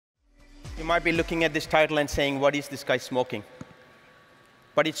You might be looking at this title and saying, what is this guy smoking?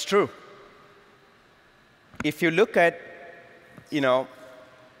 But it's true. If you look at,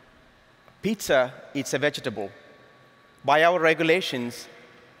 pizza, it's a vegetable. By our regulations,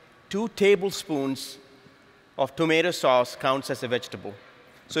 2 tablespoons of tomato sauce counts as a vegetable.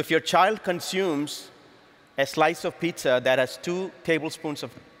 So if your child consumes a slice of pizza that has 2 tablespoons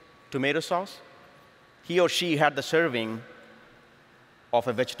of tomato sauce, he or she had the serving of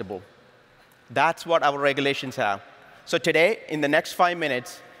a vegetable. That's what our regulations have. So today, in the next 5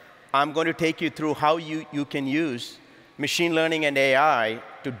 minutes, I'm going to take you through how you can use machine learning and AI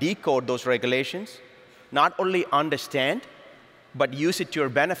to decode those regulations, not only understand, but use it to your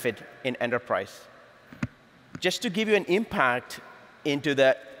benefit in enterprise. Just to give you an impact into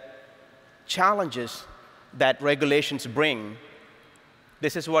the challenges that regulations bring,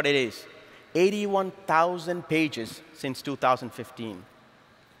 this is what it is. 81,000 pages since 2015.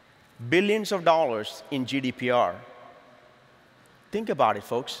 Billions of dollars in GDPR. Think about it,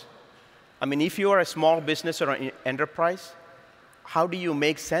 folks. I mean, if you are a small business or an enterprise, how do you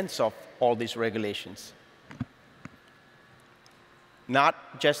make sense of all these regulations?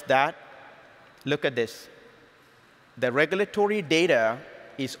 Not just that. Look at this. The regulatory data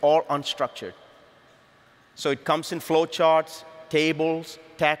is all unstructured. So it comes in flowcharts, tables,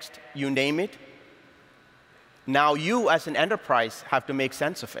 text, you name it. Now you, as an enterprise, have to make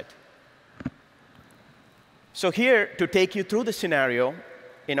sense of it. So here, to take you through the scenario,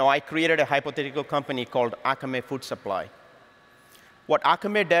 I created a hypothetical company called Akame Food Supply. What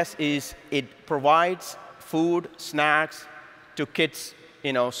Akame does is it provides food, snacks to kids,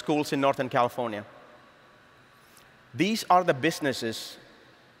 schools in Northern California. These are the businesses,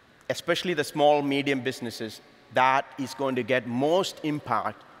 especially the small, medium businesses, that is going to get most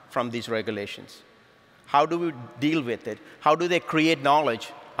impact from these regulations. How do we deal with it? How do they create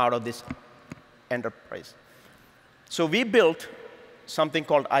knowledge out of this enterprise? So we built something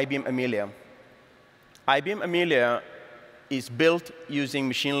called IBM Amelia. IBM Amelia is built using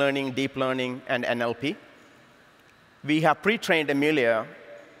machine learning, deep learning, and NLP. We have pre-trained Amelia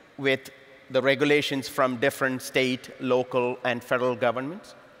with the regulations from different state, local, and federal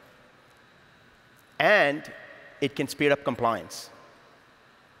governments. And it can speed up compliance.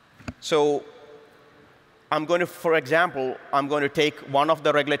 So for example, I'm going to take one of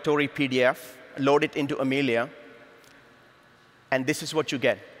the regulatory PDF, load it into Amelia, and this is what you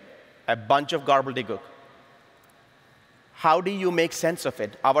get, a bunch of gobbledygook. How do you make sense of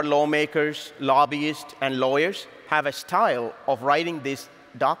it? Our lawmakers, lobbyists, and lawyers have a style of writing these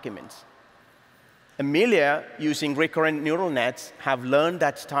documents. Amelia, using recurrent neural nets, have learned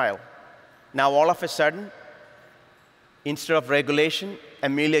that style. Now, all of a sudden, instead of regulation,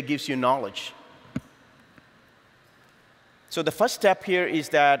 Amelia gives you knowledge. So the first step here is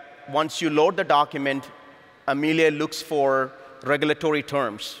that once you load the document, Amelia looks for regulatory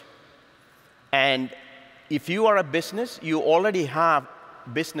terms. And if you are a business, you already have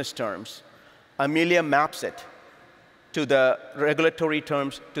business terms. Amelia maps it to the regulatory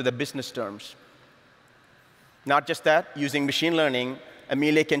terms, to the business terms. Not just that, using machine learning,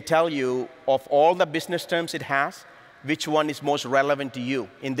 Amelia can tell you of all the business terms it has, which one is most relevant to you.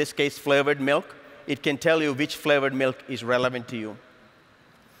 In this case, flavored milk. It can tell you which flavored milk is relevant to you.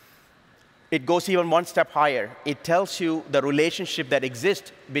 It goes even one step higher. It tells you the relationship that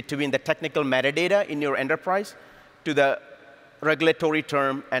exists between the technical metadata in your enterprise to the regulatory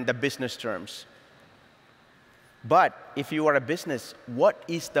term and the business terms. But if you are a business, what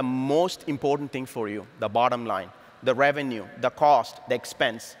is the most important thing for you? The bottom line, the revenue, the cost, the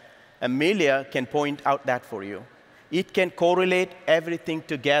expense. Amelia can point out that for you. It can correlate everything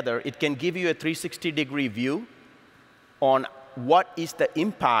together. It can give you a 360-degree view on what is the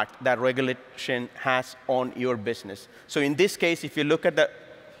impact that regulation has on your business. So in this case, if you look at the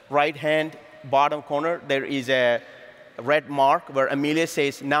right-hand bottom corner, there is a red mark where Amelia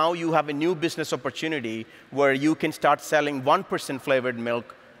says, now you have a new business opportunity where you can start selling 1% flavored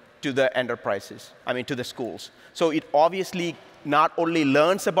milk to the enterprises, to the schools. So it obviously not only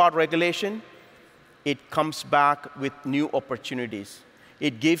learns about regulation, it comes back with new opportunities.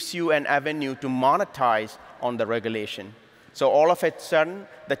 It gives you an avenue to monetize on the regulation. So all of a sudden,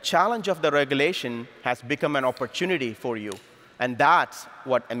 the challenge of the regulation has become an opportunity for you. And that's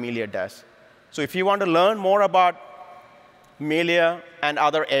what Amelia does. So if you want to learn more about Amelia and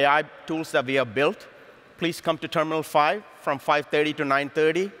other AI tools that we have built, please come to Terminal 5 from 5:30 to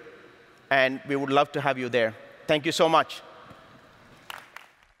 9:30, and we would love to have you there. Thank you so much.